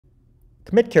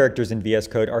Commit characters in VS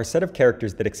Code are a set of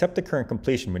characters that accept the current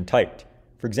completion when typed.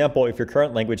 For example, if your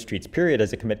current language treats period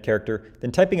as a commit character,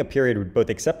 then typing a period would both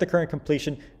accept the current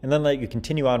completion and then let you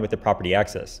continue on with the property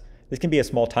access. This can be a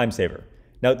small time saver.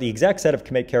 Now, the exact set of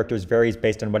commit characters varies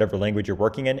based on whatever language you're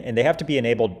working in, and they have to be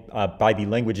enabled by the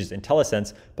language's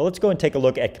IntelliSense, but let's go and take a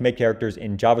look at commit characters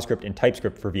in JavaScript and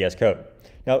TypeScript for VS Code.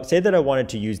 Now, say that I wanted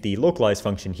to use the localize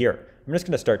function here. I'm just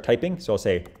going to start typing, so I'll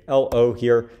say LO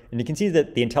here, and you can see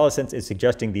that the IntelliSense is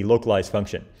suggesting the localize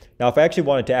function. Now, if I actually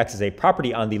wanted to access a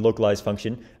property on the localize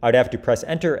function, I would have to press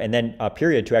enter and then a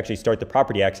period to actually start the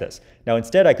property access. Now,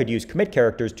 instead, I could use commit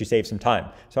characters to save some time.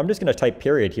 So I'm just going to type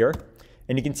period here.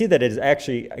 And you can see that it has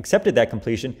actually accepted that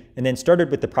completion and then started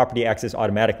with the property access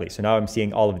automatically. So now I'm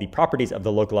seeing all of the properties of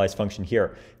the localized function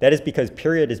here. That is because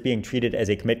period is being treated as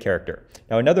a commit character.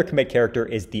 Now another commit character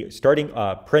is the starting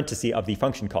parenthesis of the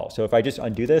function call. So if I just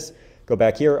undo this, go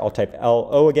back here, I'll type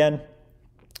LO again.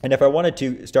 And if I wanted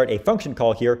to start a function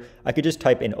call here, I could just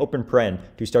type in open paren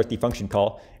to start the function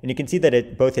call. And you can see that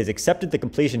it both has accepted the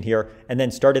completion here and then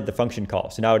started the function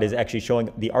call. So now it is actually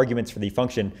showing the arguments for the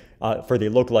function, for the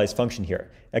localized function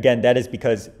here. Again, that is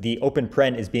because the open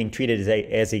paren is being treated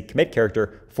as a commit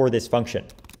character for this function.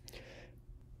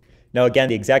 Now again,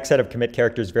 the exact set of commit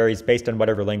characters varies based on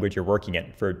whatever language you're working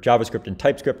in. For JavaScript and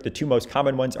TypeScript, the two most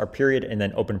common ones are period and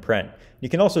then open paren. You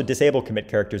can also disable commit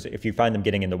characters if you find them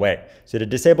getting in the way. So to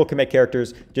disable commit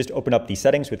characters, just open up the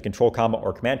settings with control comma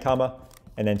or command comma,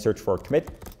 and then search for commit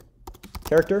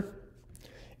character.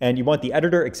 And you want the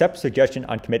editor accept suggestion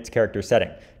on commit character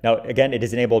setting. Now, again, it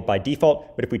is enabled by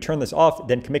default, but if we turn this off,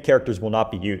 then commit characters will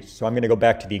not be used. So I'm going to go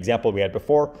back to the example we had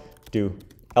before, do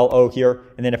LO here,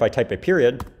 and then if I type a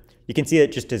period, you can see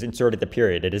it just has inserted the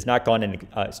period. It has not gone and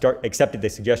accepted the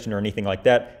suggestion or anything like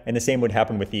that. And the same would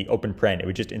happen with the open paren. It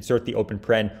would just insert the open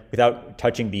paren without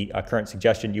touching the current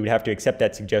suggestion. You would have to accept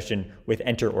that suggestion with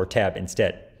enter or tab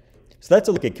instead. So that's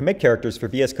a look at commit characters for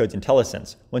VS Code's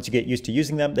IntelliSense. Once you get used to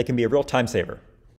using them, they can be a real time saver.